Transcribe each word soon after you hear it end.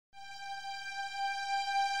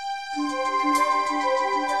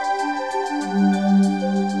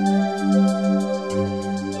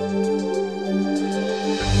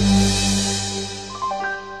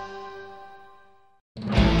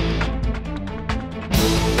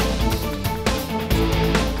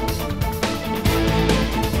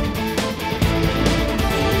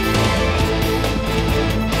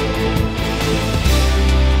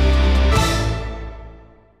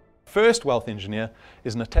First wealth engineer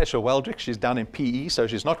is Natasha Weldrick. She's down in PE, so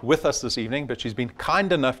she's not with us this evening, but she's been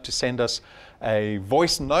kind enough to send us a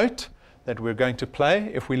voice note that we're going to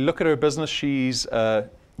play. If we look at her business, she's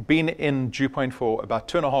been in Dewpoint for about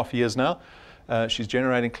 2.5 years now. She's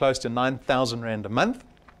generating close to 9,000 Rand a month.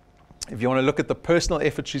 If you want to look at the personal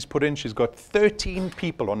effort she's put in, she's got 13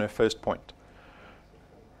 people on her first point.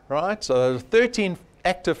 Right, so there's 13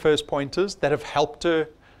 active first pointers that have helped her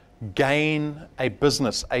gain a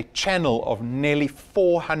business, a channel of nearly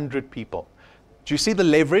 400 people. Do you see the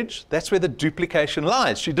leverage? That's where the duplication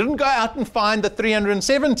lies. She didn't go out and find the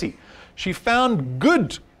 370. She found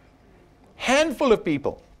good handful of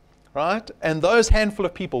people, right? And those handful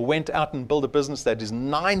of people went out and built a business that is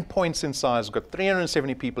 9 points in size, got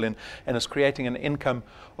 370 people in, and is creating an income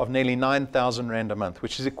of nearly 9,000 Rand a month,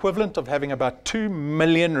 which is equivalent of having about 2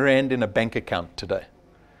 million Rand in a bank account today.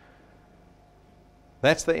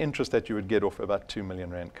 That's the interest that you would get off about 2 million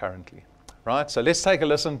Rand currently, right? So let's take a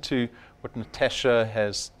listen to what Natasha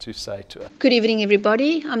has to say to us. Good evening,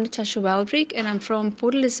 everybody. I'm Natasha Weldrick, and I'm from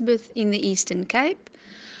Port Elizabeth in the Eastern Cape.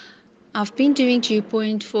 I've been doing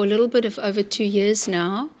Dewpoint for a little bit of over 2 years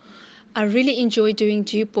now. I really enjoy doing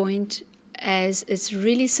Dewpoint as it's a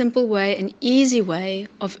really simple way, an easy way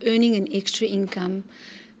of earning an extra income.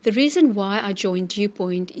 The reason why I joined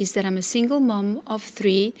Dewpoint is that I'm a single mom of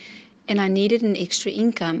 3 and I needed an extra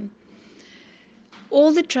income.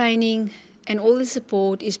 All the training and all the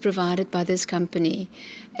support is provided by this company.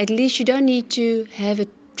 At least you don't need to have a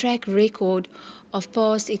track record of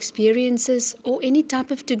past experiences or any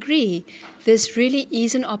type of degree. This really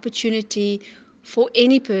is an opportunity for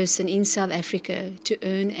any person in South Africa to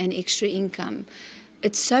earn an extra income.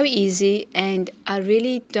 It's so easy, and I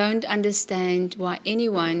really don't understand why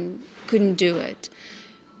anyone couldn't do it.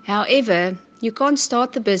 However, you can't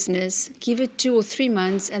start the business, give it 2 or 3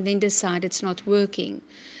 months, and then decide it's not working.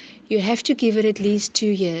 You have to give it at least 2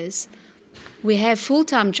 years. We have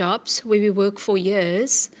full-time jobs where we work for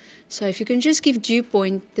years. So if you can just give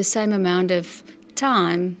Dewpoint the same amount of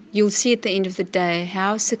time, you'll see at the end of the day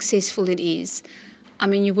how successful it is. I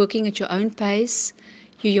mean, you're working at your own pace,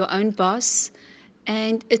 you're your own boss,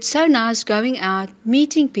 and it's so nice going out,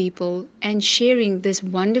 meeting people, and sharing this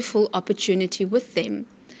wonderful opportunity with them.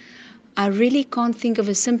 I really can't think of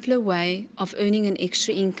a simpler way of earning an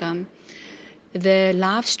extra income. The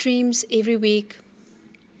live streams every week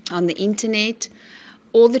on the internet,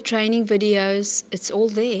 all the training videos, it's all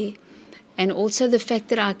there. And also the fact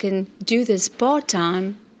that I can do this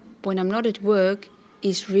part-time when I'm not at work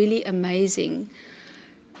is really amazing.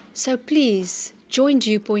 So please join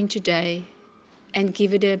Dewpoint today and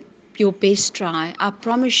give it your best try. I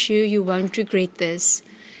promise you, you won't regret this.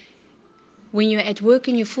 When you're at work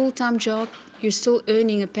in your full-time job, you're still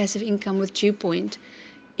earning a passive income with Dewpoint.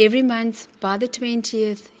 Every month, by the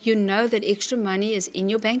 20th, you know that extra money is in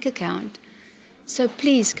your bank account. So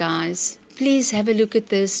please, guys, please have a look at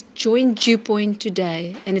this. Join Dewpoint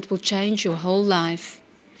today, and it will change your whole life.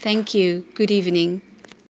 Thank you. Good evening.